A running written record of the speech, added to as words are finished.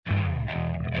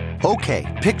Okay,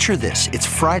 picture this. It's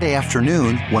Friday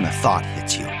afternoon when a thought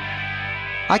hits you.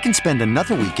 I can spend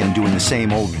another weekend doing the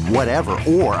same old whatever,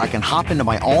 or I can hop into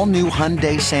my all-new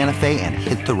Hyundai Santa Fe and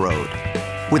hit the road.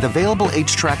 With available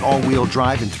H-Track all-wheel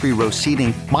drive and 3-row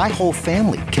seating, my whole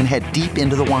family can head deep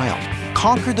into the wild.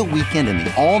 Conquer the weekend in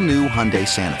the all-new Hyundai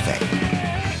Santa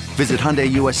Fe. Visit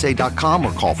HyundaiUSA.com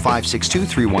or call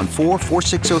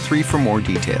 562-314-4603 for more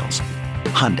details.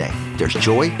 Hyundai, there's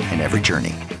joy in every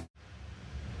journey.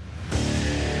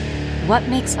 What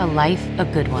makes a life a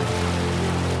good one?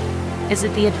 Is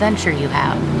it the adventure you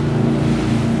have?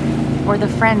 Or the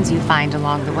friends you find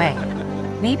along the way?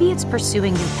 Maybe it's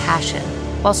pursuing your passion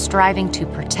while striving to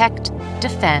protect,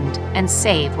 defend, and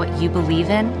save what you believe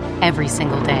in every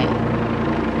single day.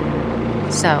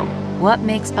 So, what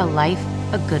makes a life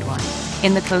a good one?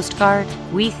 In the Coast Guard,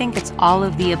 we think it's all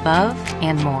of the above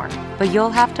and more, but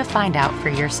you'll have to find out for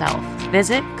yourself.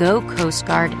 Visit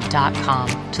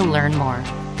GoCoastGuard.com to learn more.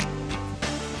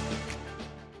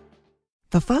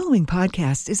 The following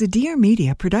podcast is a Dear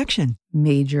Media production.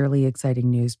 Majorly exciting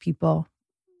news, people.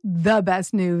 The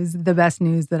best news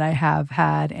that I have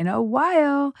had in a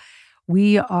while.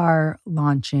 We are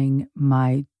launching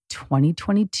my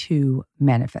 2022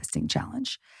 Manifesting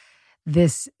Challenge.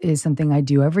 This is something I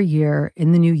do every year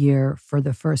in the new year for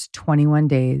the first 21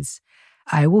 days.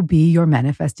 I will be your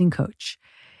manifesting coach.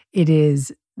 It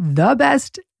is the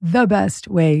best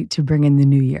way to bring in the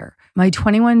new year. My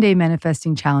 21-day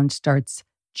manifesting challenge starts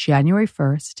January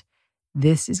 1st.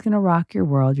 This is going to rock your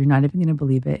world. You're not even going to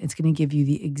believe it. It's going to give you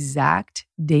the exact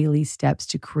daily steps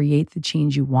to create the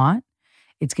change you want.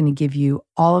 It's going to give you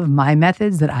all of my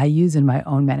methods that I use in my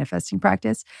own manifesting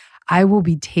practice. I will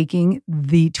be taking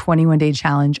the 21-day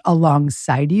challenge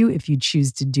alongside you if you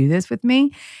choose to do this with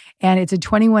me. And it's a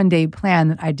 21-day plan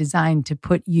that I designed to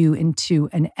put you into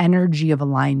an energy of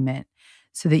alignment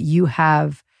so that you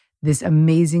have this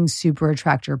amazing super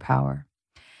attractor power.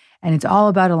 And it's all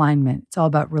about alignment. It's all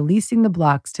about releasing the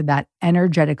blocks to that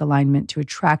energetic alignment to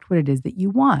attract what it is that you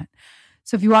want.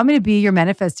 So if you want me to be your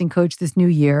manifesting coach this new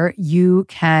year, you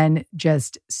can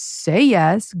just say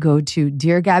yes. Go to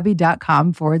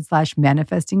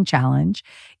deargabby.com/manifesting challenge.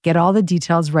 Get all the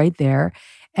details right there.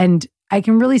 And I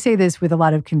can really say this with a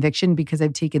lot of conviction because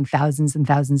I've taken thousands and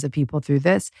thousands of people through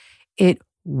this. It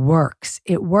works.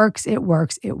 It works. It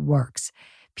works. It works.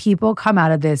 People come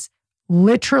out of this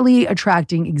literally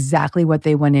attracting exactly what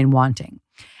they went in wanting.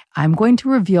 I'm going to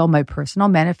reveal my personal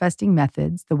manifesting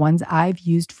methods, the ones I've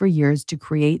used for years to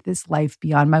create this life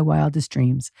beyond my wildest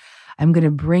dreams. I'm going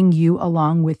to bring you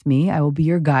along with me. I will be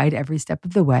your guide every step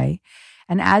of the way.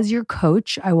 And as your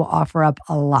coach, I will offer up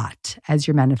a lot as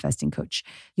your manifesting coach.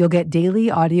 You'll get daily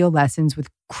audio lessons with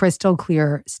crystal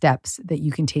clear steps that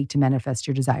you can take to manifest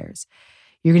your desires.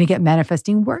 You're going to get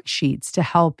manifesting worksheets to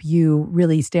help you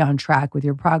really stay on track with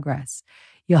your progress.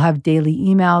 You'll have daily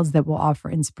emails that will offer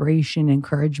inspiration,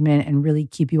 encouragement, and really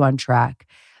keep you on track.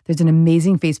 There's an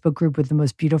amazing Facebook group with the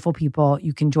most beautiful people.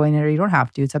 You can join it or you don't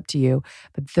have to. It's up to you.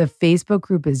 But the Facebook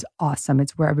group is awesome.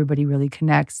 It's where everybody really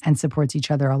connects and supports each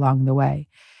other along the way.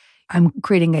 I'm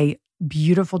creating a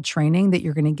beautiful training that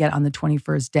you're going to get on the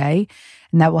 21st day,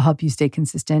 and that will help you stay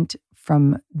consistent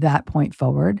from that point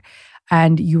forward.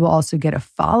 And you will also get a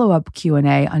follow-up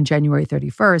Q&A on January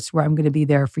 31st, where I'm going to be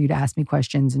there for you to ask me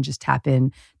questions and just tap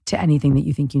in to anything that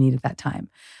you think you need at that time.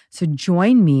 So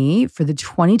join me for the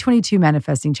 2022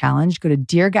 Manifesting Challenge. Go to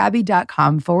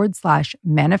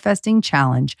deargabby.com/manifesting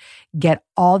challenge. Get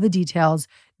all the details.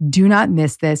 Do not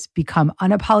miss this. Become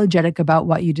unapologetic about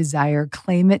what you desire.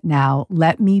 Claim it now.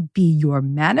 Let me be your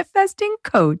manifesting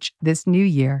coach this new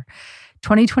year.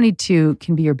 2022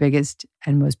 can be your biggest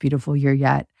and most beautiful year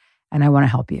yet. And I want to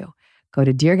help you. Go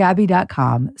to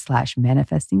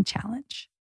deargabby.com/manifesting challenge.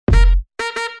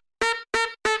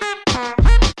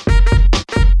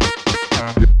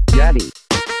 Gabby.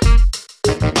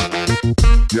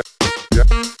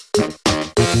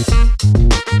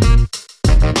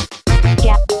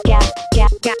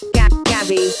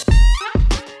 Gabby.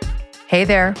 Hey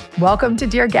there. Welcome to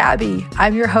Dear Gabby.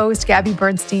 I'm your host, Gabby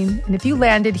Bernstein. And if you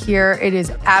landed here, it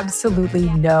is absolutely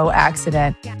no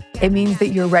accident. It means that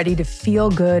you're ready to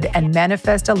feel good and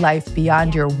manifest a life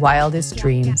beyond your wildest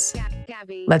dreams.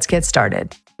 Let's get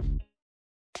started.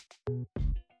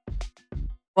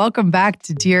 Welcome back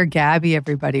to Dear Gabby,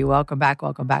 everybody. Welcome back,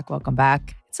 welcome back, welcome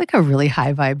back. It's like a really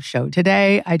high vibe show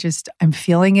today. I'm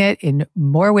feeling it in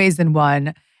more ways than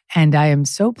one. And I am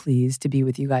so pleased to be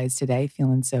with you guys today,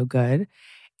 feeling so good.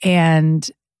 And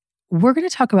we're going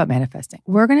to talk about manifesting.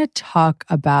 We're going to talk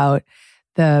about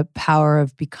the power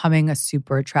of becoming a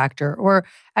super attractor, or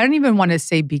I don't even want to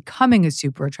say becoming a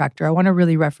super attractor. I want to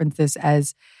really reference this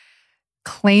as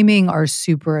claiming our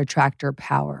super attractor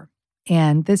power.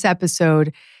 And this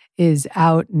episode is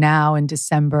out now in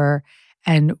December,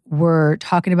 and we're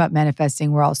talking about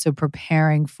manifesting. We're also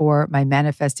preparing for my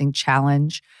manifesting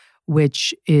challenge,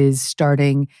 which is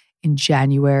starting in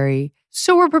January.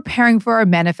 So we're preparing for our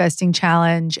manifesting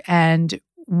challenge. And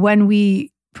when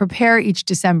we prepare each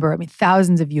December, I mean,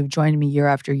 thousands of you have joined me year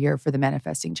after year for the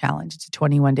manifesting challenge. It's a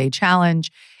 21-day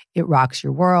challenge. It rocks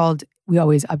your world. We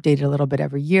always update it a little bit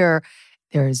every year.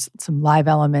 There's some live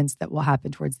elements that will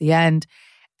happen towards the end.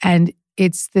 And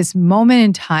it's this moment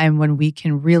in time when we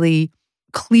can really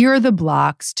clear the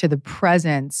blocks to the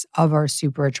presence of our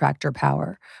super attractor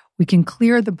power. We can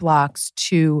clear the blocks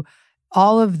to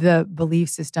all of the belief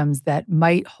systems that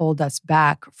might hold us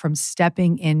back from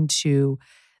stepping into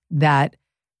that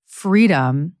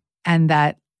freedom and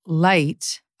that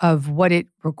light of what it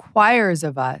requires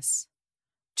of us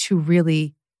to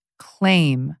really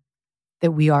claim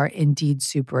that we are indeed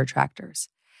super attractors.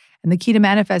 And the key to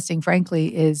manifesting,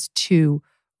 frankly, is to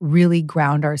really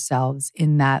ground ourselves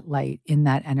in that light, in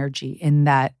that energy, in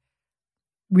that,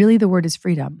 really the word is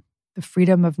freedom. The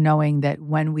freedom of knowing that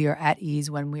when we are at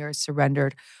ease, when we are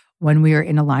surrendered, when we are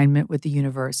in alignment with the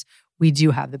universe, we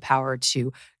do have the power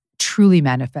to truly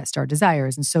manifest our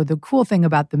desires. And so the cool thing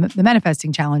about the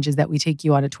manifesting challenge is that we take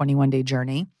you on a 21-day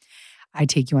journey. I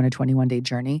take you on a 21-day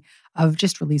journey of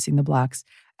just releasing the blocks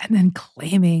and then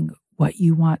claiming what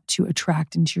you want to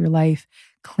attract into your life,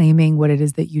 claiming what it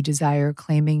is that you desire,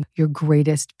 claiming your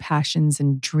greatest passions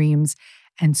and dreams.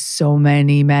 And so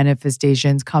many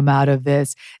manifestations come out of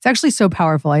this. It's actually so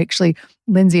powerful.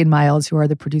 Lindsay and Miles, who are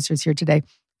the producers here today,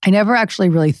 I never actually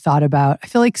really thought about, I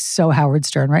feel like so Howard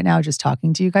Stern right now just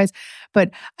talking to you guys,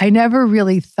 but I never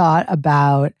really thought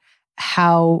about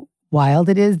how wild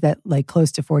it is that like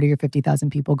close to 40 or 50,000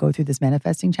 people go through this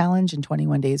manifesting challenge in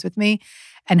 21 days with me.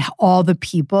 And all the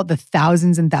people, the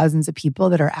thousands and thousands of people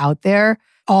that are out there,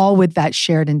 all with that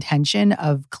shared intention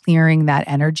of clearing that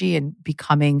energy and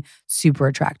becoming super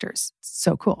attractors.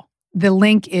 So cool. The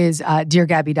link is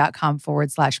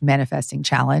deargabby.com/manifesting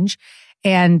challenge.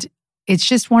 And it's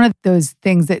just one of those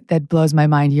things that blows my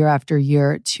mind year after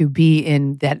year to be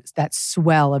in that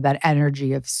swell of that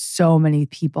energy of so many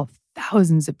people,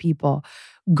 thousands of people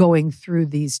going through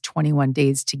these 21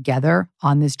 days together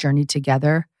on this journey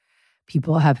together.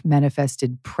 People have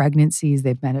manifested pregnancies,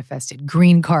 they've manifested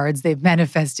green cards, they've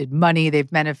manifested money,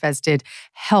 they've manifested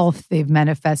health, they've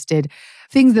manifested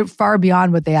things that are far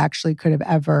beyond what they actually could have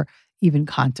ever even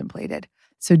contemplated.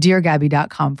 So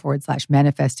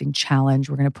deargabby.com/manifesting challenge.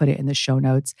 We're going to put it in the show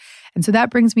notes. And so that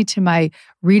brings me to my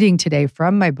reading today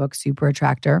from my book, Super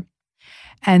Attractor.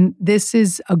 And this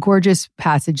is a gorgeous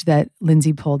passage that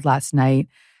Lindsay pulled last night.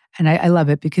 And I love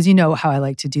it because you know how I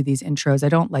like to do these intros. I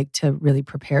don't like to really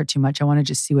prepare too much. I want to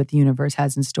just see what the universe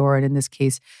has in store. And in this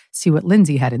case, see what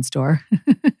Lindsay had in store.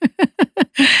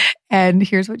 And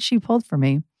here's what she pulled for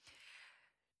me.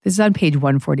 This is on page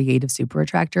 148 of Super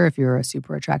Attractor, if you're a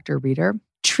Super Attractor reader.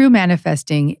 True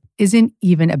manifesting isn't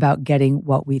even about getting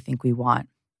what we think we want.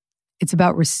 It's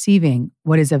about receiving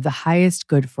what is of the highest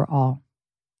good for all.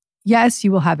 Yes,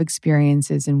 you will have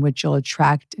experiences in which you'll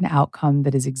attract an outcome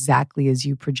that is exactly as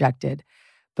you projected,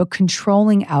 but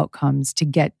controlling outcomes to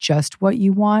get just what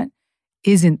you want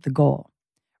isn't the goal.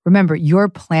 Remember, your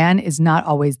plan is not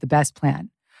always the best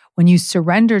plan. When you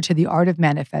surrender to the art of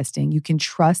manifesting, you can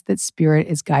trust that spirit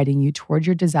is guiding you toward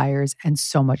your desires and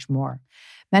so much more.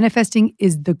 Manifesting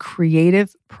is the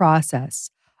creative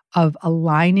process of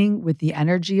aligning with the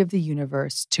energy of the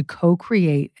universe to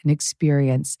co-create an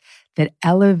experience that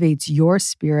elevates your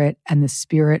spirit and the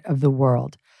spirit of the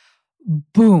world.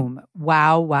 Boom.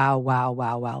 Wow, wow, wow,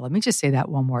 wow, wow. Let me just say that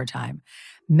one more time.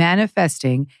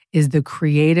 Manifesting is the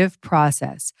creative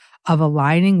process of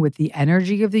aligning with the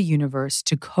energy of the universe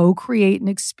to co-create an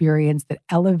experience that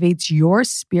elevates your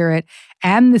spirit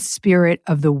and the spirit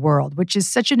of the world, which is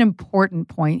such an important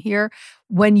point here.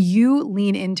 When you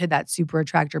lean into that super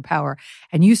attractor power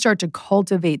and you start to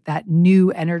cultivate that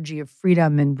new energy of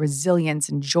freedom and resilience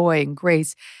and joy and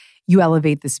grace, you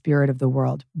elevate the spirit of the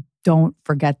world. Don't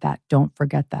forget that. Don't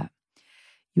forget that.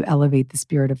 You elevate the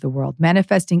spirit of the world.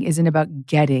 Manifesting isn't about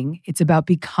getting, it's about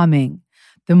becoming.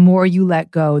 The more you let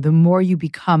go, the more you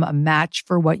become a match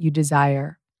for what you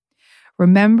desire.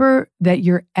 Remember that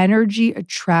your energy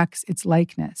attracts its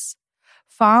likeness.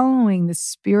 Following the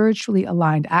spiritually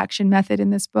aligned action method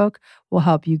in this book will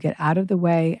help you get out of the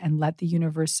way and let the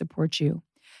universe support you.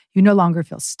 You no longer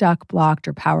feel stuck, blocked,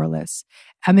 or powerless.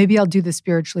 And maybe I'll do the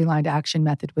spiritually aligned action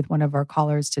method with one of our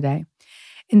callers today.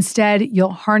 Instead,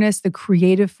 you'll harness the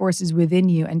creative forces within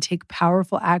you and take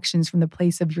powerful actions from the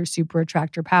place of your super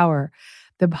attractor power.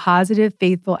 The positive,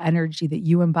 faithful energy that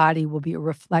you embody will be a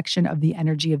reflection of the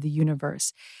energy of the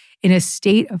universe. In a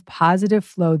state of positive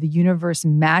flow, the universe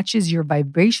matches your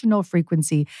vibrational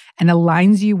frequency and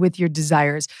aligns you with your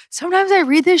desires. Sometimes I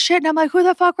read this shit and I'm like, who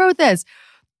the fuck wrote this?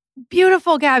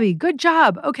 Beautiful, Gabby. Good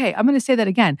job. Okay, I'm going to say that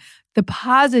again. The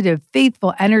positive,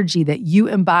 faithful energy that you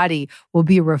embody will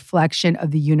be a reflection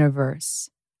of the universe,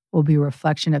 will be a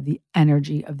reflection of the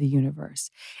energy of the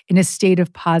universe. In a state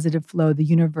of positive flow, the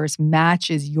universe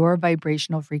matches your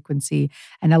vibrational frequency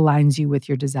and aligns you with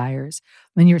your desires.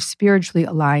 When you're spiritually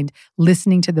aligned,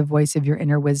 listening to the voice of your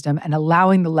inner wisdom and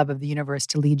allowing the love of the universe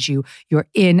to lead you, you're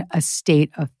in a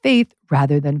state of faith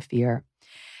rather than fear.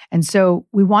 And so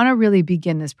we want to really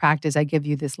begin this practice. I give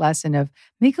you this lesson of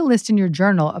make a list in your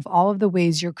journal of all of the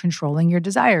ways you're controlling your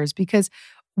desires, because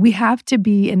we have to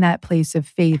be in that place of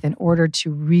faith in order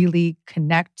to really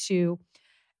connect to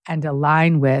and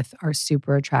align with our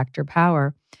super attractor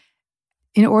power.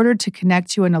 In order to connect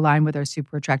to and align with our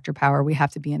super attractor power, we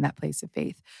have to be in that place of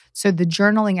faith. So the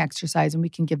journaling exercise, and we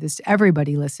can give this to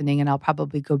everybody listening, and I'll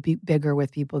probably go bigger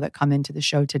with people that come into the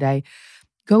show today.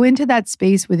 Go into that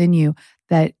space within you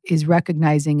that is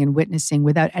recognizing and witnessing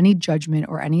without any judgment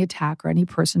or any attack or any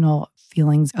personal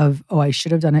feelings of, oh, I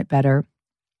should have done it better.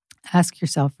 Ask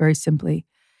yourself very simply,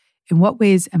 in what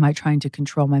ways am I trying to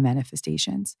control my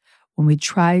manifestations? When we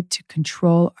try to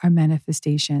control our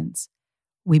manifestations,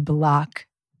 we block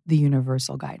the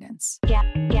universal guidance.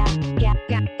 Gabby.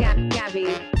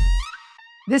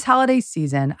 This holiday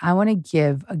season, I want to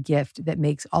give a gift that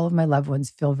makes all of my loved ones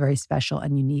feel very special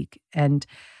and unique. And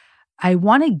I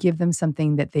want to give them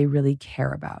something that they really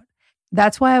care about.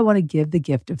 That's why I want to give the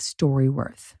gift of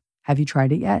Storyworth. Have you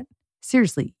tried it yet?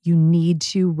 Seriously, you need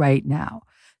to right now.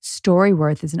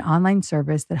 Storyworth is an online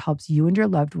service that helps you and your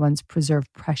loved ones preserve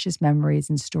precious memories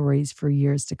and stories for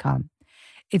years to come.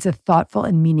 It's a thoughtful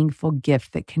and meaningful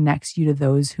gift that connects you to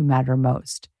those who matter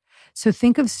most. So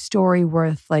think of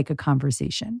Storyworth like a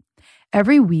conversation.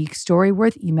 Every week,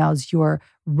 Storyworth emails your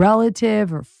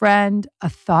relative or friend a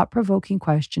thought-provoking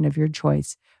question of your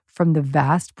choice from the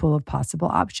vast pool of possible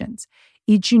options.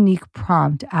 Each unique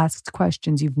prompt asks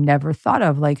questions you've never thought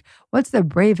of, like, what's the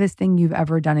bravest thing you've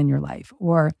ever done in your life?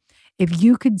 Or, if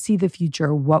you could see the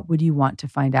future, what would you want to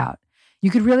find out? You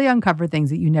could really uncover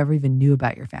things that you never even knew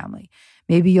about your family.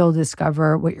 Maybe you'll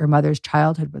discover what your mother's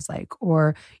childhood was like,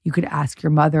 or you could ask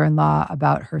your mother-in-law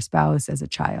about her spouse as a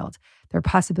child. Their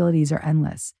possibilities are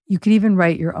endless. You could even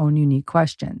write your own unique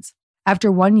questions.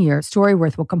 After 1 year,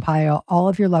 Storyworth will compile all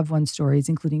of your loved ones' stories,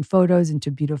 including photos, into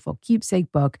a beautiful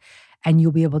keepsake book, and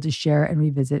you'll be able to share and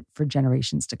revisit for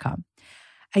generations to come.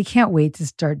 I can't wait to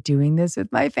start doing this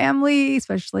with my family,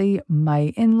 especially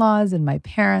my in-laws and my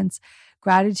parents.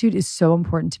 Gratitude is so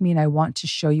important to me, and I want to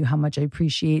show you how much I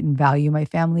appreciate and value my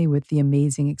family with the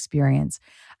amazing experience.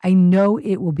 I know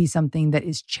it will be something that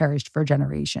is cherished for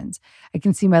generations. I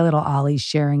can see my little Ollie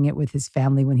sharing it with his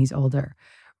family when he's older.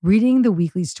 Reading the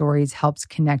weekly stories helps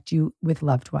connect you with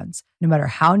loved ones, no matter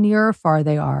how near or far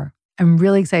they are. I'm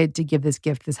really excited to give this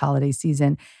gift this holiday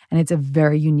season, and it's a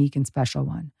very unique and special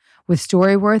one. With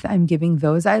Storyworth, I'm giving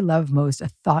those I love most a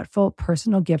thoughtful,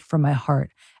 personal gift from my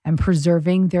heart and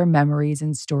preserving their memories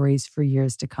and stories for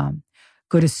years to come.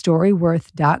 Go to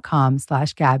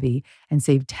storyworth.com/Gabby and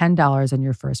save $10 on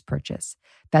your first purchase.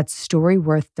 That's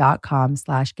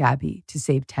storyworth.com/Gabby to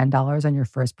save $10 on your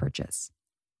first purchase.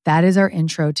 That is our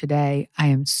intro today. I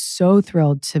am so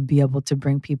thrilled to be able to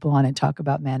bring people on and talk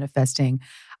about manifesting.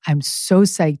 I'm so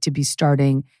psyched to be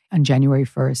starting on January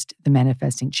 1st, the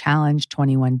Manifesting Challenge,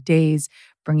 21 days,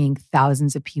 bringing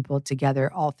thousands of people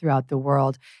together all throughout the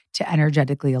world to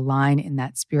energetically align in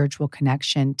that spiritual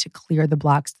connection, to clear the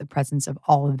blocks, the presence of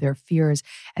all of their fears,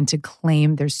 and to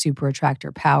claim their super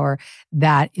attractor power.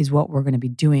 That is what we're going to be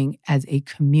doing as a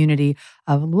community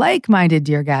of like-minded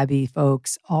Dear Gabby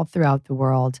folks all throughout the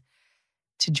world.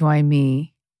 To join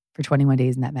me for 21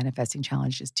 days in that Manifesting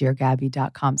Challenge, just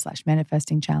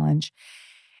deargabby.com/manifesting challenge.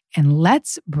 And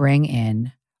let's bring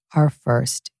in our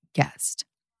first guest.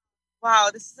 Wow,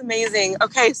 this is amazing.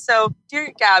 Okay, so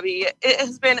dear Gabby, it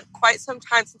has been quite some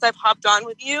time since I've hopped on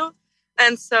with you,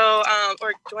 and so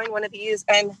or joined one of these,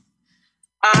 and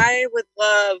I would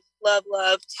love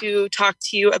to talk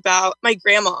to you about my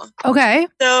grandma. Okay.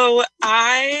 So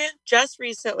I just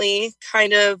recently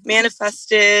kind of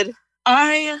manifested.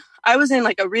 I was in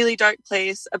like a really dark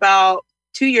place about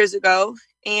 2 years ago.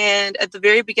 And at the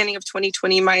very beginning of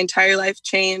 2020, my entire life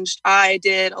changed. I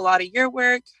did a lot of year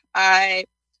work. I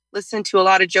listened to a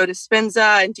lot of Joe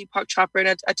Dispenza and Deepak Chopra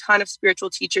and a ton of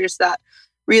spiritual teachers that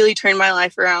really turned my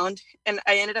life around. And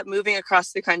I ended up moving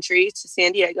across the country to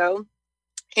San Diego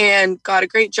and got a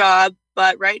great job.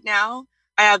 But right now,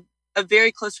 I have a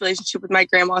very close relationship with my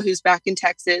grandma who's back in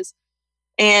Texas.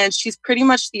 And she's pretty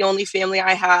much the only family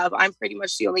I have. I'm pretty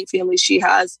much the only family she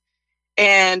has.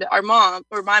 And our mom,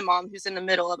 or my mom, who's in the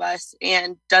middle of us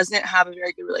and doesn't have a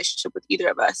very good relationship with either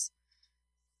of us,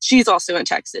 she's also in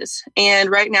Texas. And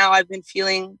right now I've been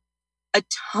feeling a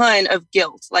ton of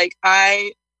guilt. Like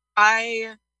I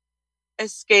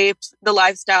escaped the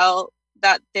lifestyle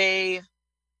that they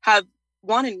have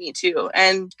wanted me to.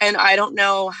 And I don't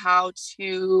know how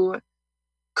to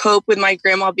cope with my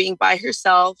grandma being by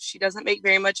herself. She doesn't make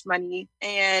very much money.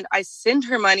 And I send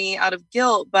her money out of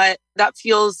guilt, but that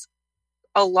feels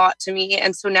a lot to me.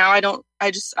 And so now I don't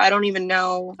even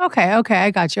know. Okay.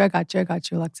 I got you,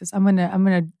 Alexis. I'm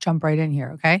gonna jump right in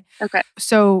here. Okay. Okay.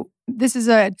 So this is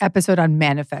an episode on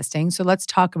manifesting. So let's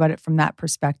talk about it from that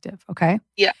perspective. Okay.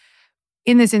 Yeah.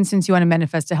 In this instance, you want to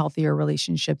manifest a healthier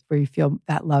relationship where you feel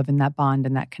that love and that bond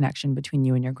and that connection between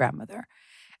you and your grandmother,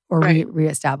 or Right.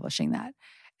 reestablishing that.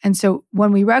 And so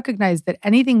when we recognize that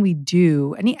anything we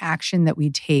do, any action that we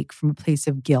take from a place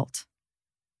of guilt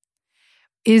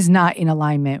is not in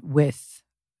alignment with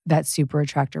that super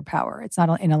attractor power. It's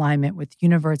not in alignment with the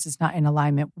universe. It's not in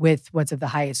alignment with what's of the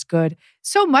highest good.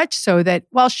 So much so that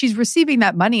while she's receiving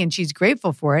that money and she's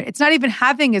grateful for it, it's not even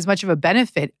having as much of a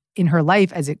benefit in her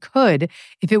life as it could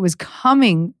if it was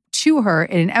coming to her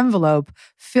in an envelope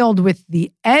filled with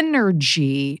the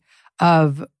energy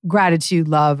of gratitude,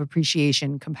 love,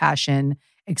 appreciation, compassion,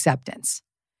 acceptance.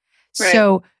 Right.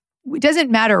 So it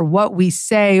doesn't matter what we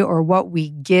say or what we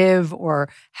give or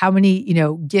how many,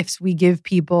 gifts we give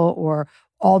people or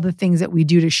all the things that we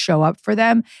do to show up for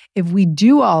them. If we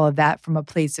do all of that from a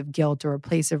place of guilt or a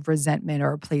place of resentment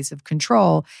or a place of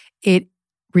control, it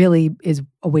really is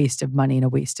a waste of money and a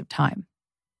waste of time.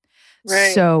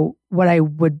 Right. So what I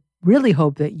would really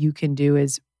hope that you can do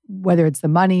is, whether it's the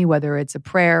money, whether it's a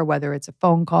prayer, whether it's a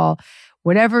phone call,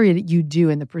 whatever you do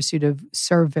in the pursuit of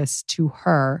service to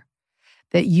her,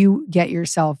 that you get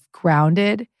yourself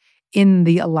grounded in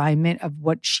the alignment of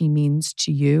what she means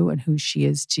to you and who she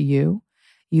is to you.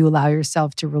 You allow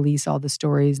yourself to release all the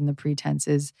stories and the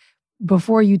pretenses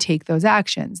before you take those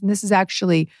actions. And this is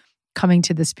actually coming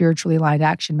to the spiritually aligned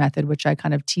action method, which I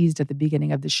kind of teased at the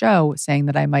beginning of the show, saying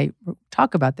that I might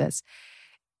talk about this.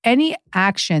 Any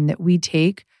action that we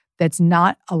take that's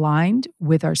not aligned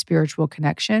with our spiritual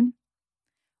connection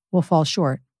will fall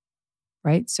short,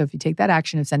 right? So if you take that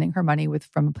action of sending her money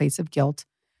from a place of guilt,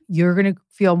 you're going to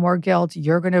feel more guilt.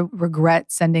 You're going to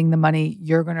regret sending the money.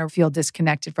 You're going to feel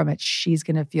disconnected from it. She's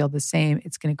going to feel the same.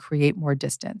 It's going to create more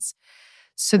distance.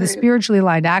 So the spiritually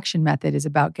aligned action method is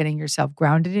about getting yourself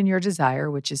grounded in your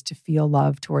desire, which is to feel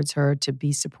love towards her, to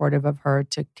be supportive of her,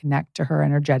 to connect to her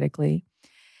energetically.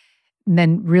 And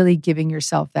then really giving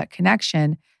yourself that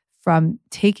connection from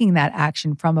taking that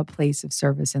action from a place of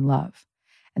service and love.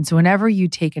 And so whenever you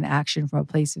take an action from a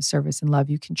place of service and love,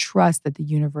 you can trust that the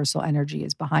universal energy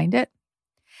is behind it.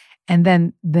 And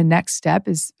then the next step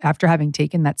is, after having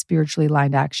taken that spiritually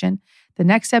aligned action, the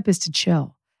next step is to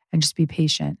chill and just be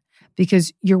patient,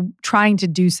 because you're trying to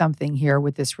do something here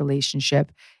with this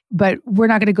relationship. But we're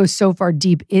not going to go so far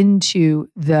deep into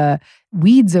the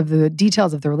weeds of the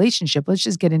details of the relationship. Let's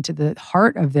just get into the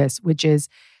heart of this, which is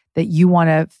that you want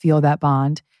to feel that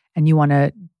bond, and you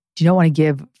don't want to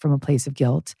give from a place of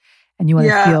guilt, and you want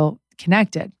to feel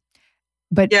connected.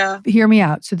 But hear me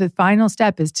out. So the final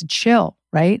step is to chill,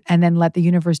 right? And then let the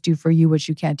universe do for you what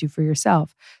you can't do for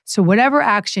yourself. So whatever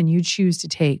action you choose to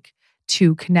take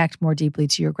to connect more deeply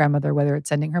to your grandmother, whether it's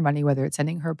sending her money, whether it's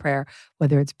sending her prayer,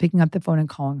 whether it's picking up the phone and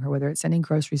calling her, whether it's sending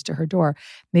groceries to her door,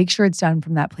 make sure it's done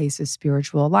from that place of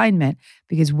spiritual alignment.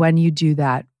 Because when you do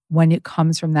that, when it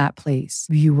comes from that place,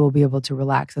 you will be able to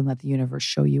relax and let the universe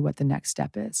show you what the next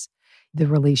step is. The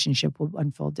relationship will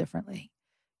unfold differently.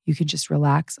 You can just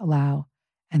relax, allow,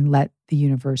 and let the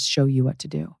universe show you what to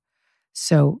do.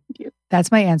 So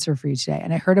that's my answer for you today.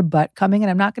 And I heard a but coming,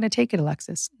 and I'm not going to take it,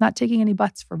 Alexis. I'm not taking any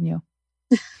buts from you.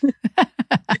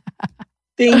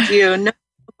 Thank you. No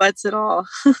buts at all.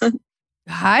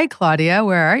 Hi, Claudia.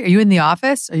 Where are you? Are you in the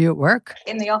office? Are you at work?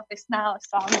 In the office now,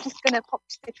 so I'm just going to pop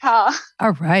to the car.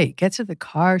 All right. Get to the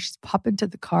car. She's popping to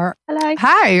the car. Hello.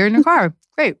 Hi, you're in the car.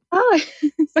 Great. Oh,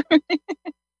 sorry.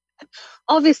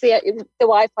 Obviously, the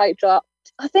Wi-Fi dropped.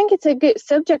 I think it's a good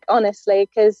subject, honestly,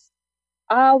 because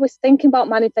I was thinking about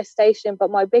manifestation, but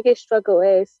my biggest struggle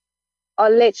is I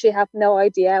literally have no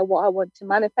idea what I want to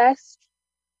manifest.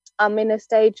 I'm in a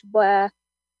stage where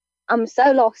I'm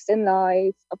so lost in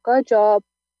life. I've got a job,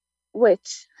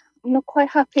 which I'm not quite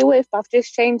happy with. I've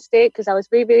just changed it because I was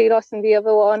really, really lost in the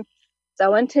other one. So I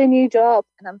went to a new job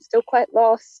and I'm still quite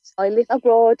lost. I lived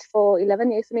abroad for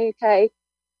 11 years in the UK.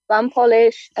 I'm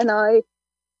Polish and I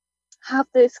have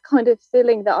this kind of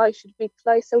feeling that I should be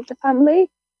closer with the family,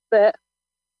 but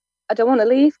I don't want to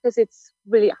leave because it's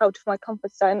really out of my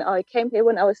comfort zone. I came here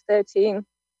when I was 13,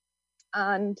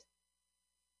 and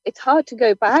it's hard to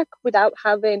go back without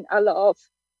having a lot of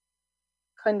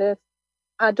kind of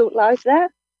adult life there.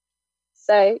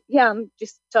 So yeah, I'm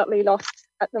just totally lost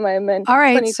at the moment. All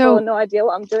right, 24, so no idea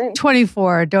what I'm doing.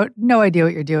 24, no idea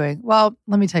what you're doing. Well,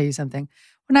 let me tell you something.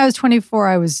 When I was 24,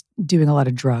 I was doing a lot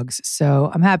of drugs.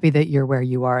 So I'm happy that you're where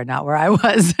you are and not where I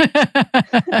was.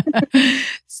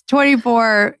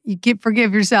 24,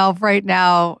 forgive yourself right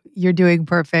now. You're doing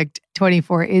perfect.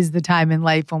 24 is the time in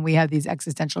life when we have these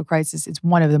existential crises. It's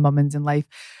one of the moments in life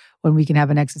when we can have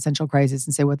an existential crisis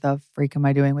and say, what the freak am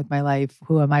I doing with my life?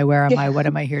 Who am I? Where am I? What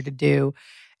am I here to do?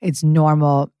 It's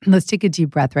normal. Let's take a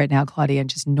deep breath right now, Claudia, and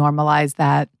just normalize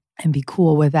that and be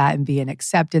cool with that and be in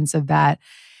acceptance of that.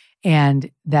 And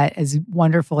that as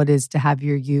wonderful it is to have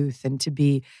your youth and to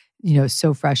be,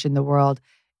 so fresh in the world,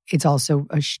 it's also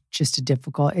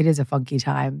it is a funky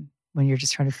time when you're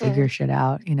just trying to figure shit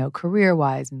out,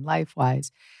 career-wise and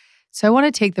life-wise. So I want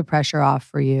to take the pressure off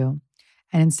for you.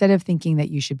 And instead of thinking that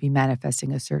you should be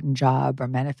manifesting a certain job or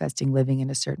manifesting living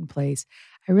in a certain place,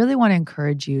 I really want to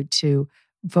encourage you to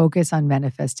focus on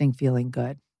manifesting feeling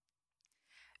good.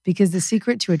 Because the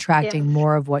secret to attracting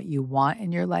more of what you want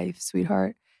in your life,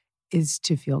 sweetheart, is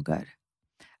to feel good.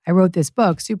 I wrote this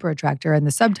book, Super Attractor, and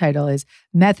the subtitle is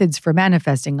Methods for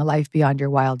Manifesting a Life Beyond Your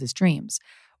Wildest Dreams.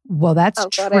 Well, that's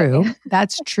true.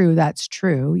 That's true. That's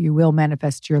true. You will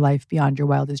manifest your life beyond your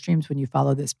wildest dreams when you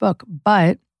follow this book.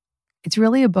 But it's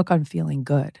really a book on feeling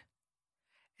good.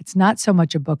 It's not so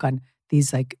much a book on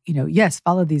these yes,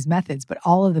 follow these methods, but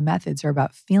all of the methods are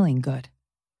about feeling good.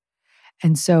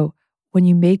 And so when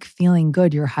you make feeling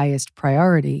good your highest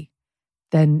priority,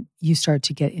 then you start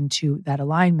to get into that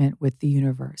alignment with the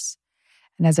universe.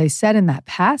 And as I said in that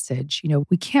passage,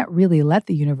 we can't really let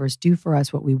the universe do for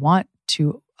us what we want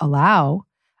to allow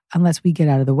unless we get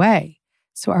out of the way.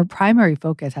 So our primary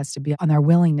focus has to be on our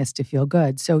willingness to feel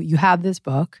good. So you have this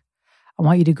book. I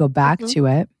want you to go back to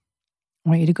it. I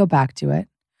want you to go back to it.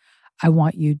 I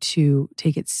want you to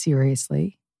take it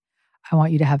seriously. I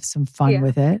want you to have some fun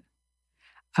with it.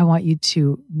 I want you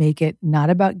to make it not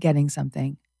about getting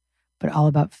something, but all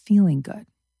about feeling good.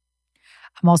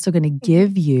 I'm also going to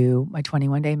give you my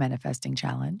 21-day manifesting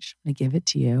challenge. I'm going to give it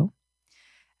to you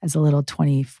as a little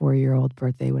 24-year-old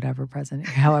birthday, whatever present,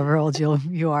 however old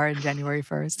you are in January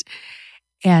 1st.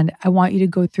 And I want you to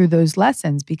go through those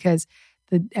lessons because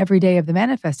the every day of the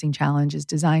manifesting challenge is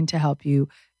designed to help you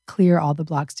clear all the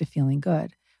blocks to feeling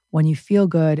good. When you feel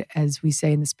good, as we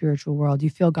say in the spiritual world, you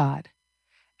feel God.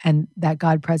 And that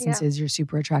God presence is your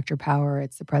super attractor power.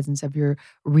 It's the presence of your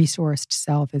resourced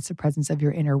self. It's the presence of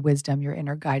your inner wisdom, your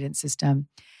inner guidance system.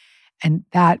 And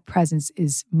that presence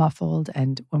is muffled.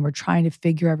 And when we're trying to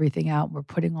figure everything out, we're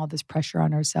putting all this pressure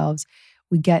on ourselves,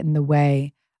 we get in the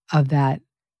way of that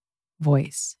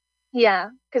voice. Yeah,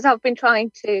 because I've been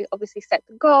trying to obviously set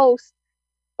the goals,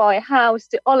 buy a house,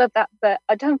 do all of that, but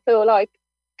I don't feel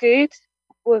good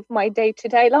with my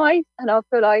day-to-day life. And I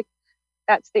feel like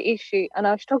that's the issue. And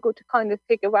I struggle to kind of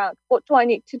figure out what do I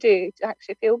need to do to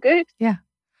actually feel good. Yeah.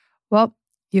 Well,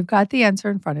 you've got the answer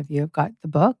in front of you. You've got the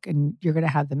book and you're going to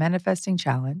have the manifesting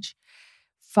challenge.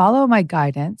 Follow my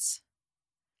guidance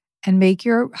and make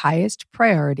your highest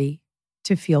priority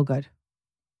to feel good.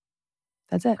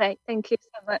 That's it. Okay. Thank you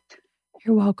so much.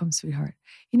 You're welcome, sweetheart.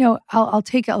 I'll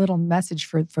take a little message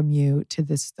from you to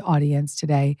this audience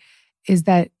today is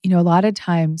that, a lot of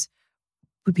times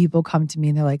when people come to me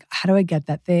and they're like, how do I get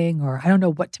that thing? Or I don't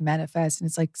know what to manifest. And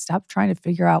it's like, stop trying to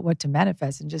figure out what to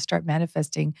manifest and just start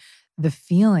manifesting the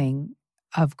feeling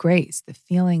of grace, the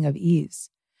feeling of ease.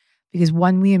 Because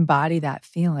when we embody that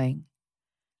feeling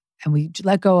and we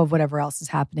let go of whatever else is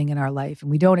happening in our life, and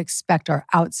we don't expect our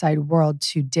outside world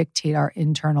to dictate our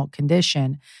internal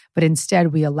condition, but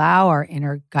instead we allow our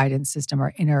inner guidance system,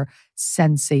 our inner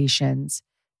sensations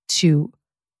to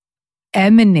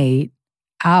emanate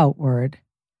outward,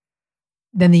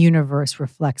 then the universe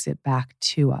reflects it back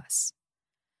to us.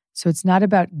 So it's not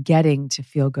about getting to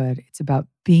feel good. It's about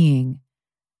being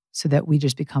so that we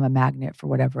just become a magnet for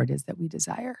whatever it is that we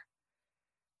desire.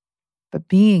 But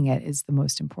being it is the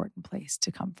most important place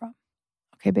to come from.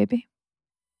 Okay, baby?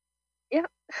 Yeah.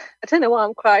 I don't know why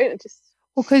I'm crying.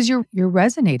 Well, because you're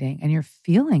resonating and you're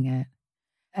feeling it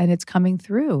and it's coming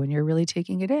through and you're really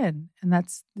taking it in. And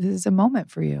this is a moment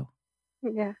for you.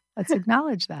 Yeah. Let's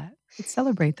acknowledge that. Let's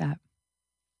celebrate that.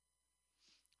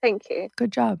 Thank you.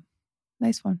 Good job.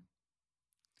 Nice one.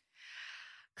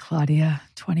 Claudia,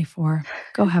 24.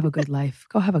 Go have a good life.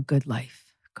 Go have a good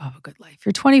life. Go have a good life.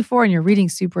 You're 24 and you're reading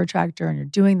Super Attractor and you're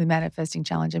doing the manifesting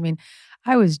challenge. I mean,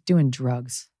 I was doing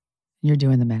drugs. You're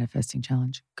doing the manifesting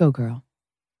challenge. Go, girl.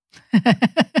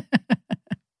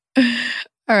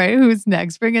 All right, who's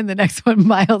next? Bring in the next one.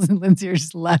 Miles and Lindsay are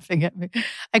just laughing at me.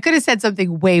 I could have said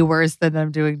something way worse than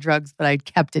I'm doing drugs, but I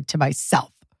kept it to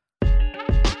myself.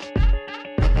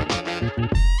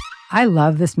 I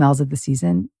love the smells of the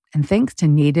season, and thanks to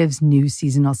Native's new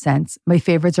seasonal scents, my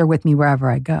favorites are with me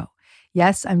wherever I go.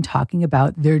 Yes, I'm talking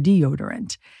about their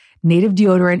deodorant. Native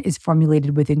deodorant is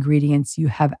formulated with ingredients you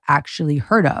have actually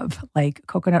heard of, like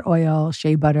coconut oil,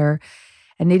 shea butter.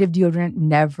 And Native deodorant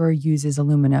never uses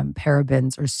aluminum,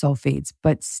 parabens, or sulfates,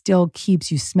 but still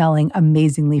keeps you smelling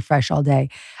amazingly fresh all day.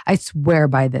 I swear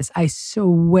by this. I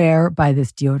swear by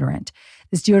this deodorant.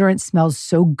 This deodorant smells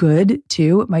so good,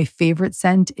 too. My favorite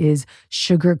scent is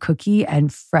sugar cookie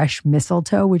and fresh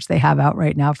mistletoe, which they have out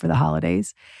right now for the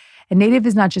holidays. And Native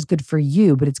is not just good for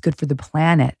you, but it's good for the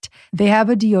planet. They have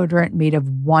a deodorant made of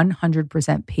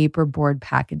 100% paperboard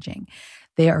packaging.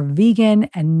 They are vegan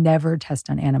and never test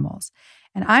on animals.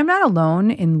 And I'm not alone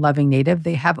in loving Native.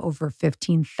 They have over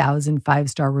 15,000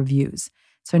 five-star reviews.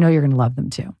 So I know you're going to love them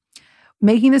too.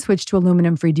 Making the switch to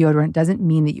aluminum-free deodorant doesn't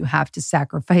mean that you have to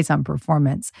sacrifice on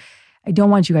performance. I don't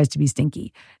want you guys to be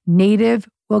stinky. Native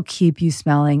will keep you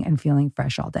smelling and feeling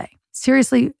fresh all day.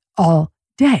 Seriously, all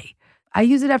day. I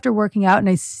use it after working out and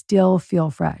I still feel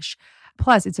fresh.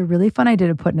 Plus, it's a really fun idea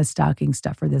to put in a stocking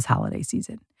stuffer this holiday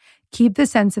season. Keep the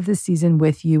scents of the season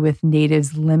with you with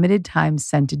Native's limited time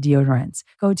scented deodorants.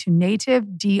 Go to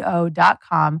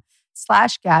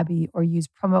nativedeo.com/Gabby or use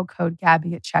promo code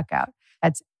Gabby at checkout.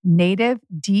 That's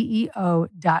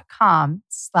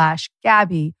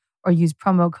nativedeo.com/Gabby or use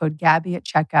promo code Gabby at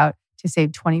checkout to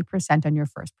save 20% on your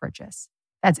first purchase.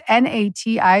 That's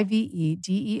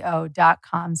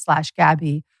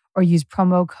nativedeo.com/Gabby or use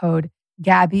promo code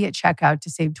Gabby at checkout to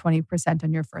save 20%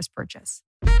 on your first purchase.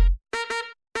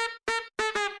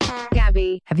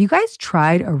 Gabby. Have you guys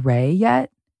tried Array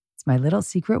yet? It's my little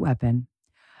secret weapon.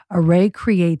 Array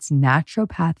creates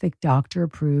naturopathic,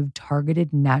 doctor-approved,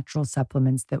 targeted natural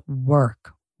supplements that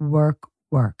work.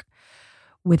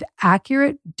 With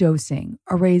accurate dosing,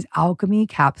 Array's alchemy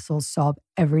capsules solve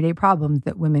everyday problems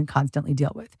that women constantly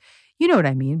deal with. You know what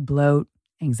I mean? Bloat,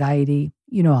 anxiety,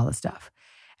 you know all the stuff.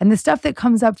 And the stuff that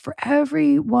comes up for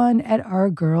everyone at our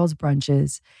girls'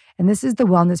 brunches. And this is the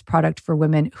wellness product for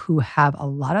women who have a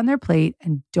lot on their plate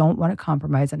and don't want to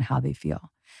compromise on how they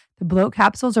feel. The bloat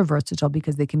capsules are versatile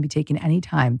because they can be taken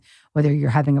anytime, whether you're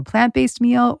having a plant-based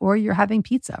meal or you're having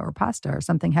pizza or pasta or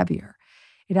something heavier.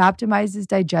 It optimizes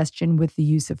digestion with the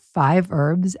use of 5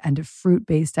 herbs and a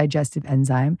fruit-based digestive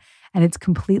enzyme, and it's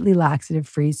completely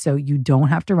laxative-free, so you don't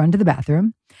have to run to the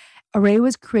bathroom. Array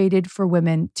was created for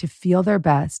women to feel their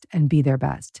best and be their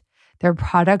best. Their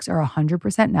products are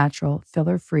 100% natural,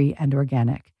 filler-free, and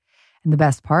organic. And the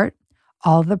best part?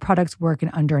 All of the products work in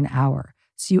under an hour,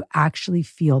 so you actually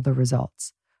feel the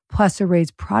results. Plus,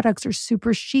 Array's products are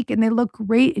super chic and they look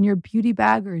great in your beauty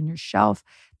bag or in your shelf.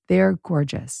 They're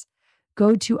gorgeous.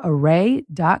 Go to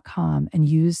array.com and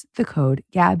use the code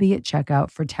Gabby at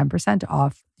checkout for 10%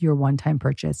 off your one-time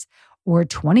purchase or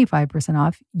 25%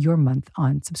 off your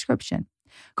month-on subscription.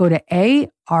 Go to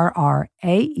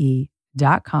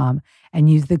arrae.com and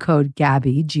use the code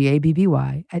Gabby,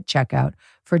 Gabby, at checkout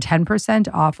for 10%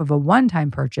 off of a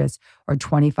one-time purchase or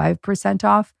 25%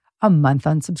 off a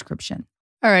month-on subscription.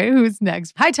 All right, who's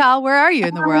next? Hi, Tal. Where are you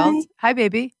in the world? Hi,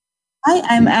 baby. Hi,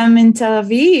 I'm in Tel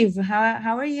Aviv.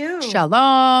 How are you?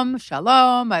 Shalom,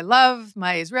 shalom. I love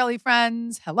my Israeli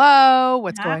friends. Hello,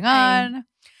 what's going on?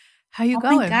 How you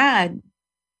going? Oh my God,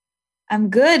 I'm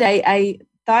good. I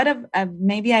thought of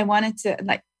maybe I wanted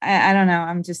to I don't know.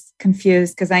 I'm just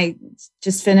confused because I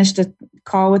just finished a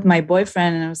call with my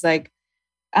boyfriend and I was like,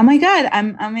 oh my God,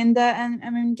 I'm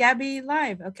in Gabby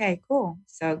Live. Okay, cool.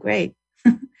 So great.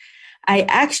 I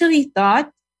actually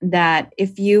thought that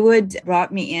if you would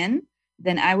brought me in,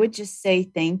 then I would just say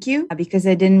thank you because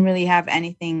I didn't really have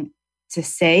anything to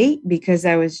say because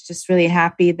I was just really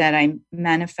happy that I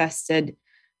manifested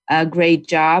a great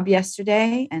job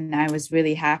yesterday and I was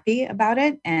really happy about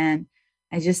it. And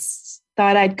I just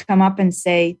thought I'd come up and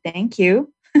say thank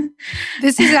you.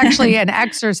 This is actually an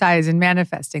exercise in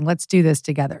manifesting. Let's do this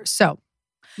together. So,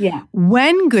 yeah,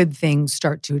 when good things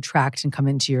start to attract and come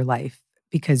into your life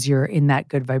because you're in that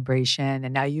good vibration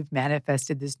and now you've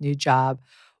manifested this new job,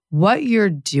 what you're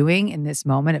doing in this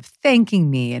moment of thanking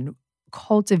me and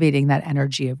cultivating that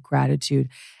energy of gratitude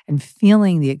and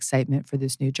feeling the excitement for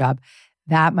this new job,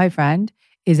 that, my friend,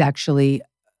 is actually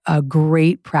a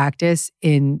great practice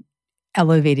in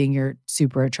elevating your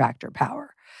super attractor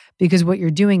power. Because what you're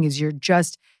doing is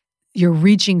you're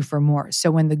reaching for more.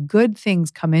 So when the good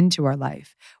things come into our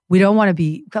life, we don't want to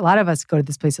be, a lot of us go to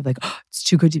this place of like, oh, it's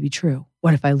too good to be true.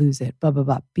 What if I lose it? Blah, blah,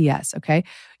 blah, BS, okay?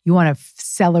 You want to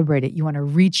celebrate it. You want to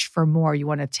reach for more. You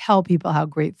want to tell people how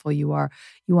grateful you are.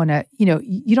 You want to,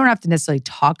 you don't have to necessarily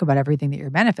talk about everything that you're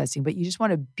manifesting, but you just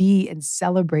want to be and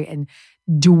celebrate and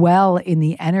dwell in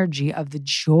the energy of the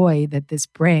joy that this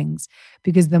brings.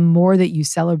 Because the more that you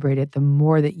celebrate it, the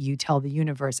more that you tell the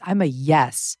universe, I'm a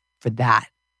yes for that.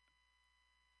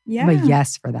 Yeah. I'm a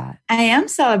yes for that. I am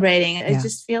celebrating. I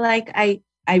just feel like I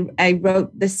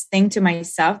wrote this thing to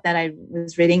myself that I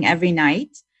was reading every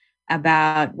night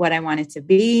about what I wanted to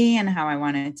be and how I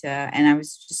wanted to. And I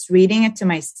was just reading it to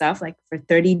myself like for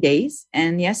 30 days.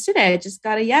 And yesterday I just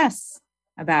got a yes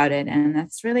about it. And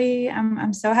that's really,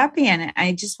 I'm so happy. And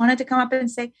I just wanted to come up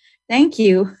and say, thank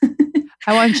you.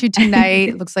 I want you tonight.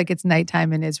 It looks like it's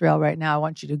nighttime in Israel right now. I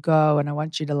want you to go and I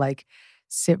want you to like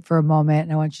sit for a moment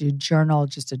and I want you to journal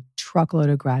just a truckload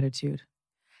of gratitude.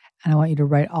 And I want you to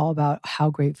write all about how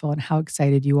grateful and how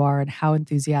excited you are and how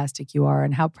enthusiastic you are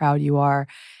and how proud you are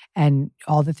and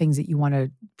all the things that you want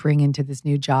to bring into this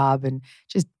new job, and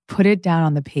just put it down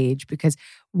on the page. Because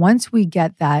once we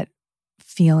get that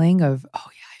feeling of, oh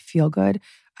yeah, I feel good,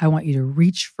 I want you to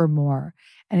reach for more.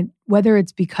 And whether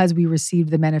it's because we received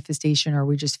the manifestation or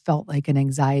we just felt like an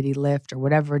anxiety lift or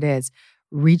whatever it is,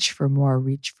 reach for more,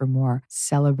 reach for more,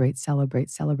 celebrate, celebrate,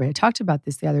 celebrate. I talked about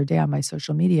this the other day on my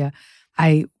social media.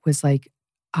 I was like,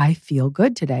 I feel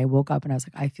good today. I woke up and I was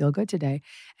like, I feel good today.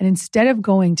 And instead of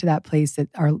going to that place that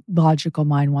our logical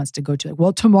mind wants to go to, like,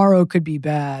 well, tomorrow could be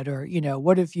bad, or,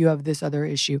 what if you have this other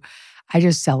issue? I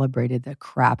just celebrated the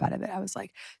crap out of it. I was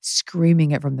like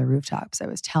screaming it from the rooftops. I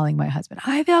was telling my husband,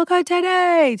 I feel good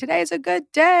today. Today's a good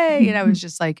day. And I was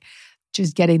just like,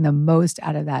 just getting the most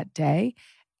out of that day.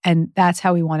 And that's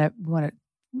how we want to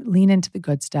lean into the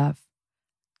good stuff,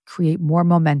 create more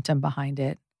momentum behind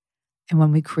it. And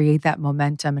when we create that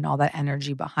momentum and all that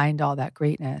energy behind all that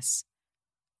greatness,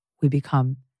 we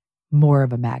become more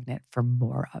of a magnet for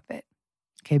more of it.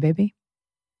 Okay, baby?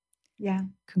 Yeah.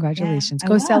 Congratulations. Yeah,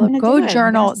 Go celebrate. Go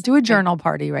journal. Yes. Do a journal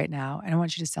party right now. And I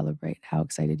want you to celebrate how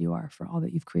excited you are for all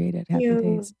that you've created. Happy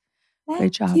days.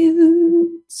 Great job.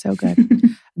 You. So good.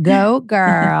 Go,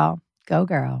 girl. Go,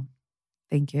 girl.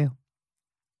 Thank you.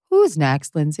 Who's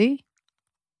next, Lindsay?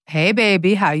 Hey,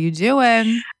 baby. How you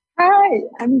doing? Hi,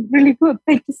 I'm really good.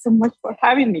 Thank you so much for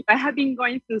having me. I have been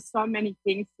going through so many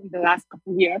things in the last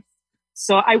couple of years.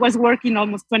 So I was working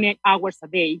almost 20 hours a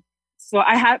day. So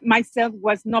I had myself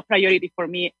was no priority for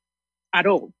me at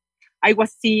all. I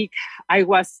was sick. I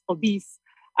was obese.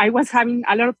 I was having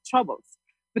a lot of troubles.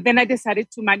 But then I decided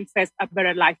to manifest a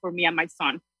better life for me and my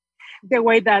son. The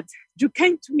way that you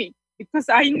came to me, because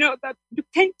I know that you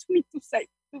came to me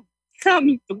to tell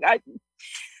me, to guide me.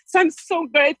 So I'm so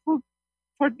grateful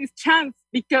for this chance,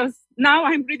 because now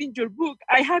I'm reading your book.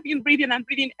 I have been reading and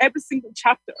reading every single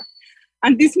chapter.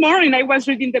 And this morning I was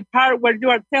reading the part where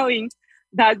you are telling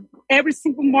that every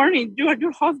single morning you and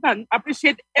your husband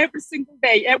appreciate every single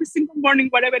day, every single morning,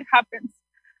 whatever happens.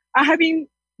 I have been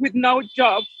with no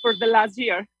job for the last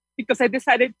year because I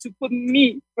decided to put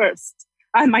me first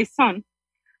and my son.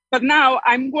 But now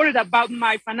I'm worried about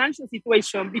my financial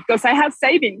situation because I have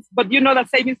savings, but you know that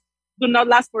savings do not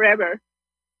last forever.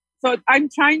 So I'm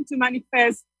trying to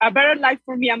manifest a better life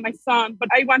for me and my son, but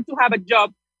I want to have a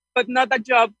job, but not a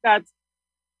job that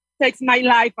takes my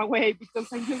life away, because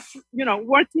I'm just,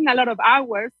 working a lot of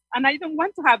hours and I don't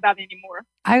want to have that anymore.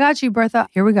 I got you, Bertha.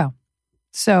 Here we go.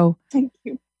 So thank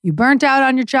you. You burnt out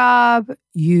on your job.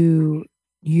 You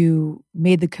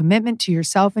made the commitment to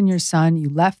yourself and your son. You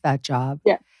left that job.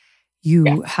 Yeah.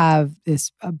 You have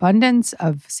this abundance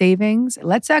of savings.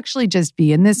 Let's actually just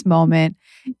be in this moment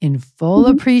in full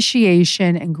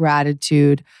appreciation and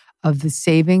gratitude of the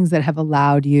savings that have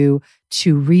allowed you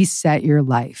to reset your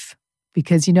life.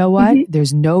 Because you know what?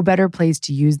 There's no better place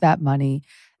to use that money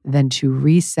than to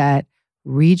reset,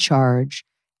 recharge,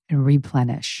 and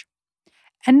replenish.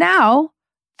 And now,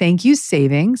 thank you,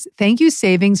 savings. Thank you,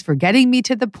 savings, for getting me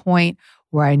to the point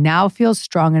where I now feel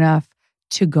strong enough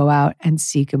to go out and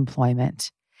seek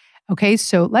employment. Okay,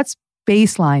 so let's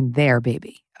baseline there,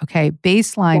 baby. Okay,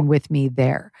 baseline with me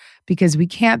there, because we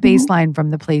can't baseline from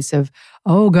the place of,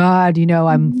 oh God,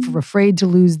 I'm afraid to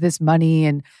lose this money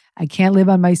and I can't live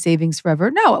on my savings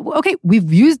forever. No, okay,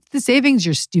 we've used the savings.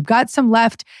 You've got some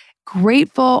left.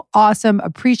 Grateful, awesome,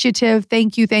 appreciative.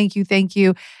 Thank you, thank you, thank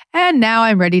you. And now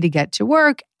I'm ready to get to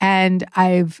work, and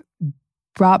I've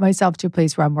brought myself to a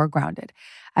place where I'm more grounded.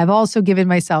 I've also given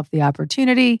myself the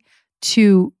opportunity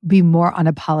to be more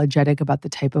unapologetic about the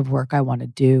type of work I want to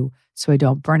do so I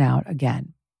don't burn out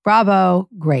again. Bravo.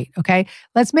 Great. Okay.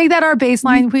 Let's make that our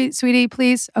baseline, sweetie,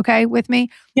 please. Okay. With me.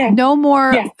 Yeah. No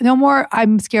more, Yeah. no more.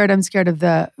 I'm scared of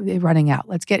the running out.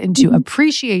 Let's get into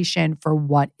appreciation for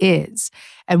what is.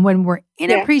 And when we're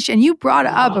in appreciation, and you brought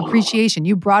up appreciation,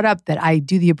 you brought up that I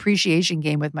do the appreciation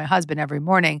game with my husband every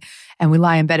morning, and we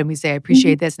lie in bed and we say, I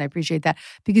appreciate this and I appreciate that.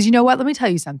 Because you know what? Let me tell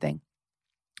you something.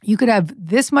 You could have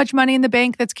this much money in the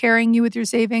bank that's carrying you with your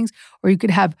savings, or you could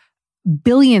have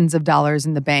billions of dollars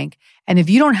in the bank. And if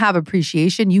you don't have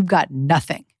appreciation, you've got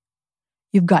nothing.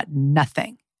 You've got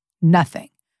nothing. Nothing.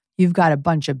 You've got a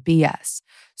bunch of BS.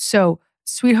 So,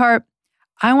 sweetheart,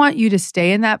 I want you to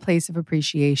stay in that place of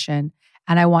appreciation.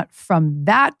 And I want from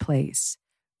that place,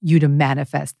 you to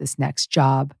manifest this next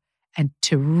job and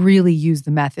to really use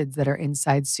the methods that are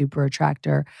inside Super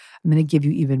Attractor. I'm going to give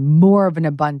you even more of an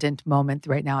abundant moment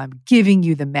right now. I'm giving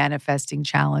you the manifesting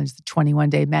challenge, the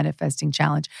 21-day manifesting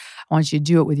challenge. I want you to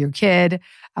do it with your kid.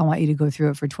 I want you to go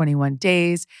through it for 21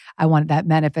 days. I want that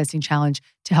manifesting challenge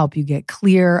to help you get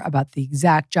clear about the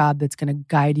exact job that's going to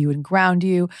guide you and ground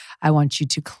you. I want you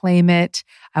to claim it.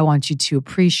 I want you to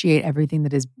appreciate everything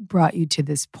that has brought you to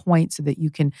this point so that you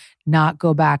can not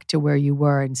go back to where you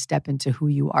were and step into who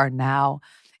you are now.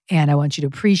 And I want you to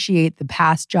appreciate the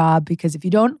past job, because if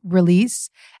you don't release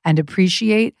and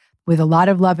appreciate with a lot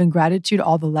of love and gratitude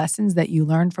all the lessons that you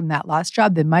learned from that last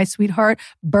job, then my sweetheart,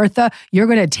 Bertha, you're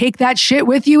going to take that shit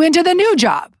with you into the new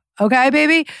job. Okay,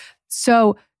 baby?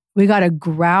 So we got to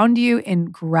ground you in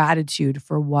gratitude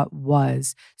for what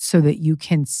was so that you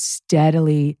can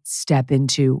steadily step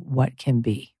into what can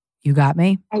be. You got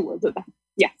me? I will do that.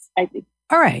 Yes, I did.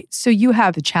 All right. So you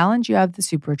have the challenge. You have the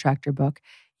Super Attractor book.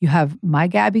 You have My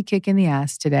Gabby Kick in the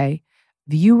Ass today.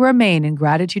 If you remain in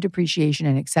gratitude, appreciation,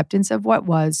 and acceptance of what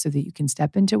was so that you can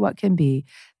step into what can be,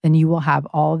 then you will have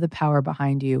all the power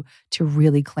behind you to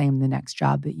really claim the next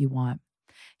job that you want.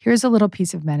 Here's a little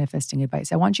piece of manifesting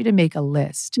advice. I want you to make a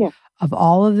list of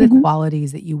all of the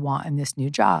qualities that you want in this new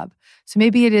job. So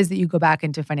maybe it is that you go back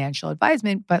into financial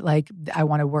advisement, but like, I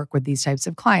want to work with these types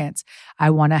of clients. I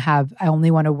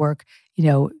only want to work,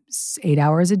 8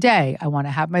 hours a day. I want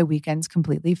to have my weekends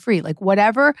completely free. Like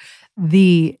whatever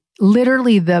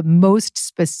literally the most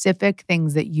specific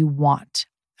things that you want.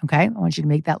 Okay. I want you to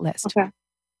make that list. Okay.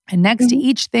 And next to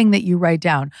each thing that you write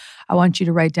down, I want you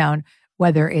to write down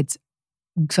whether it's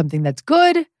something that's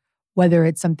good, whether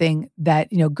it's something that,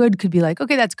 good could be like,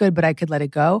 okay, that's good, but I could let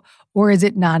it go. Or is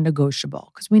it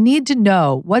non-negotiable? Because we need to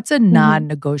know what's a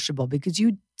non-negotiable, because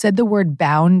you said the word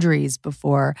boundaries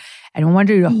before, and I want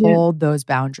you to hold those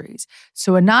boundaries.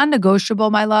 So a non-negotiable,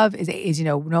 my love, is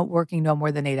not working no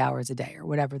more than 8 hours a day or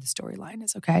whatever the storyline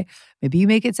is, okay? Maybe you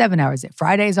make it 7 hours a day,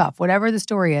 Friday's off, whatever the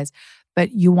story is.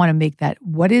 But you want to make that,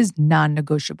 what is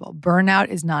non-negotiable? Burnout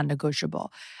is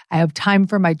non-negotiable. I have time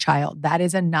for my child. That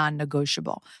is a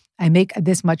non-negotiable. I make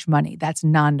this much money. That's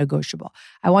non-negotiable.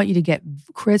 I want you to get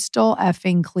crystal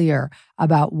effing clear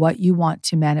about what you want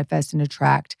to manifest and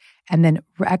attract, and then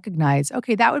recognize,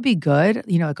 okay, that would be good.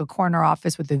 Like a corner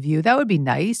office with a view, that would be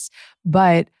nice,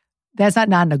 but that's not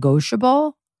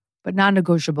non-negotiable. But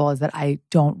non-negotiable is that I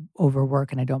don't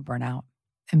overwork and I don't burn out.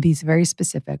 And be very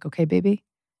specific. Okay, baby?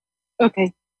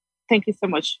 Okay. Thank you so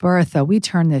much. Bertha, we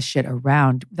turned this shit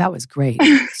around. That was great.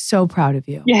 So proud of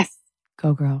you. Yes.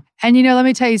 Go girl. And let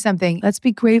me tell you something. Let's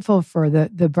be grateful for the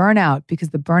burnout, because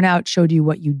the burnout showed you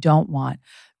what you don't want.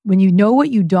 When you know what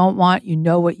you don't want, you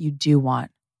know what you do want.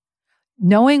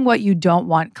 Knowing what you don't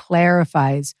want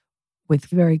clarifies with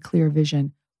very clear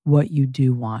vision what you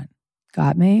do want.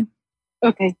 Got me?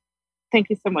 Okay.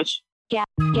 Thank you so much. Gabby.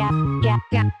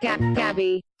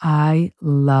 I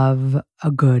love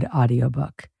a good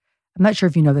audiobook. I'm not sure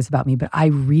if you know this about me, but I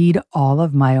read all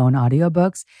of my own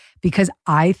audiobooks because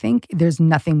I think there's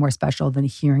nothing more special than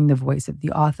hearing the voice of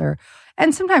the author.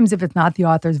 And sometimes if it's not the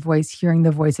author's voice, hearing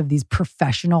the voice of these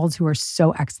professionals who are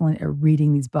so excellent at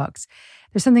reading these books.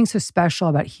 There's something so special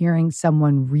about hearing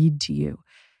someone read to you,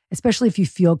 especially if you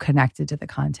feel connected to the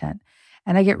content.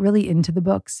 And I get really into the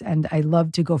books, and I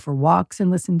love to go for walks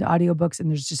and listen to audiobooks. And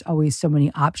there's just always so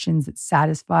many options that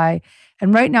satisfy.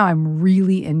 And right now I'm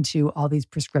really into all these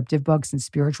prescriptive books and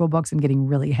spiritual books. I'm getting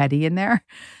really heady in there.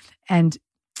 And,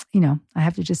 I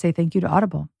have to just say thank you to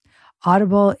Audible.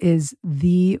 Audible is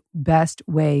the best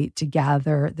way to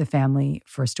gather the family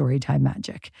for Storytime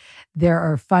Magic. There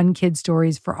are fun kid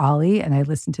stories for Ollie, and I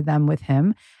listen to them with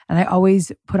him. And I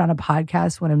always put on a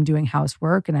podcast when I'm doing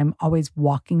housework, and I'm always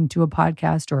walking to a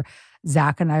podcast, or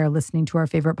Zach and I are listening to our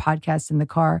favorite podcasts in the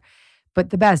car.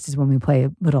 But the best is when we play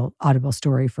a little Audible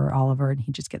story for Oliver, and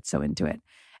he just gets so into it.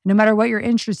 No matter what you're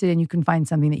interested in, you can find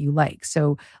something that you like.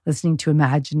 So listening to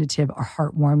imaginative or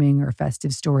heartwarming or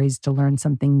festive stories to learn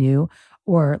something new,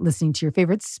 or listening to your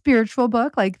favorite spiritual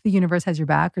book like The Universe Has Your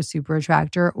Back or Super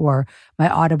Attractor, or my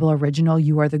Audible original,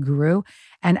 You Are the Guru.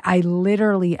 And I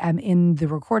literally am in the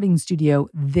recording studio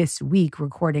this week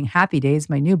recording Happy Days,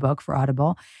 my new book for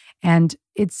Audible. And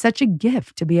it's such a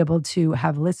gift to be able to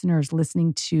have listeners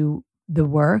listening to the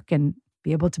work and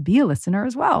be able to be a listener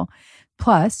as well.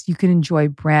 Plus, you can enjoy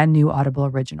brand new Audible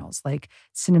originals like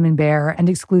Cinnamon Bear and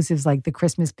exclusives like The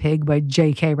Christmas Pig by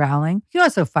J.K. Rowling. You can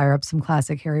also fire up some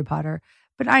classic Harry Potter.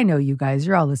 But I know you guys,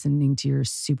 you're all listening to your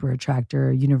Super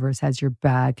Attractor, Universe Has Your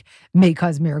Back, May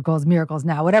Cause Miracles, Miracles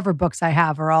Now, whatever books I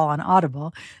have are all on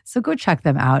Audible. So go check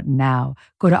them out now.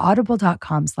 Go to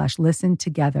audible.com/listen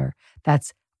together.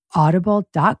 That's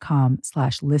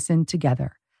audible.com/listen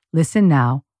together. Listen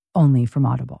now, only from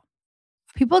Audible.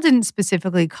 People didn't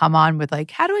specifically come on with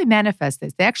like, how do I manifest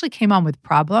this? They actually came on with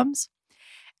problems.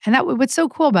 And what's so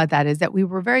cool about that is that we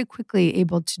were very quickly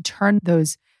able to turn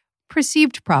those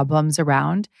perceived problems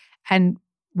around and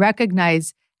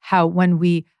recognize how when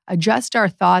we adjust our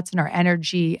thoughts and our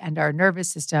energy and our nervous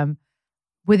system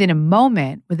within a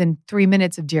moment, within 3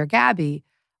 minutes of Dear Gabby,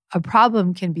 a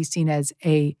problem can be seen as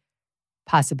a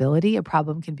possibility. A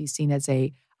problem can be seen as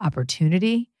a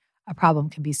opportunity. A problem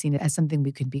can be seen as something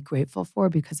we could be grateful for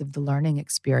because of the learning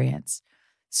experience.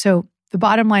 So the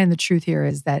bottom line and the truth here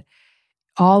is that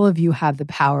all of you have the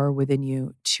power within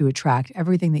you to attract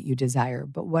everything that you desire.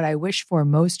 But what I wish for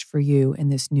most for you in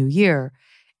this new year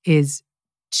is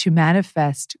to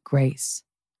manifest grace,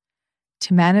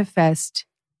 to manifest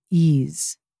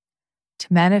ease,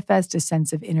 to manifest a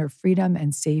sense of inner freedom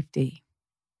and safety.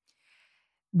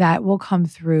 That will come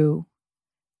through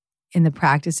in the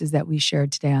practices that we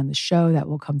shared today on the show, that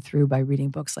will come through by reading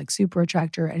books like Super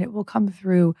Attractor, and it will come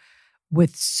through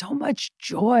with so much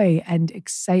joy and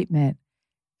excitement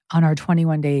on our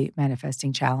 21-day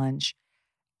manifesting challenge.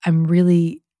 I'm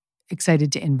really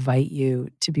excited to invite you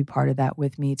to be part of that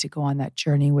with me, to go on that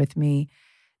journey with me,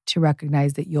 to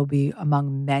recognize that you'll be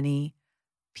among many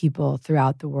people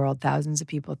throughout the world, thousands of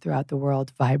people throughout the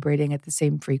world, vibrating at the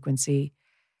same frequency,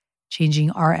 changing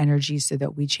our energy so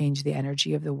that we change the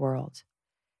energy of the world.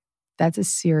 That's a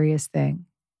serious thing.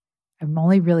 I'm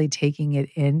only really taking it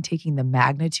in, taking the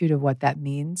magnitude of what that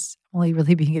means. I'm only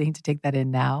really beginning to take that in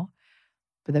now.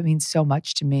 But that means so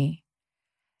much to me.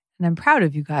 And I'm proud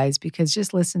of you guys because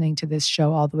just listening to this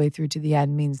show all the way through to the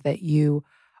end means that you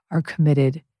are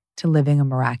committed to living a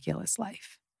miraculous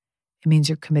life. It means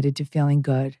you're committed to feeling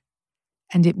good.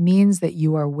 And it means that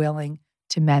you are willing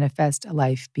to manifest a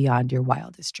life beyond your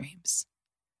wildest dreams.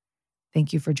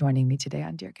 Thank you for joining me today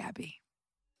on Dear Gabby.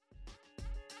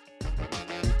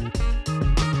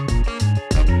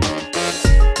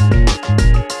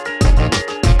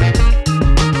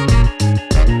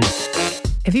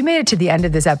 If you made it to the end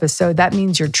of this episode, that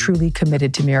means you're truly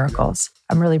committed to miracles.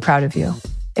 I'm really proud of you.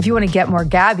 If you want to get more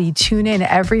Gabby, tune in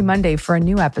every Monday for a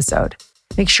new episode.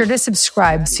 Make sure to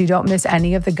subscribe so you don't miss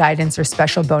any of the guidance or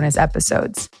special bonus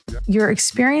episodes. Your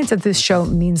experience of this show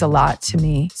means a lot to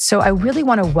me, so I really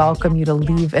want to welcome you to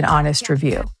leave an honest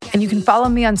review. And you can follow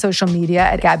me on social media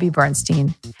at Gabby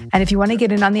Bernstein. And if you want to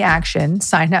get in on the action,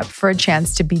 sign up for a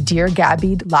chance to be Dear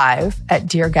Gabby live at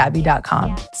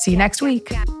deargabby.com. See you next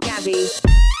week.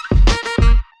 Gabby.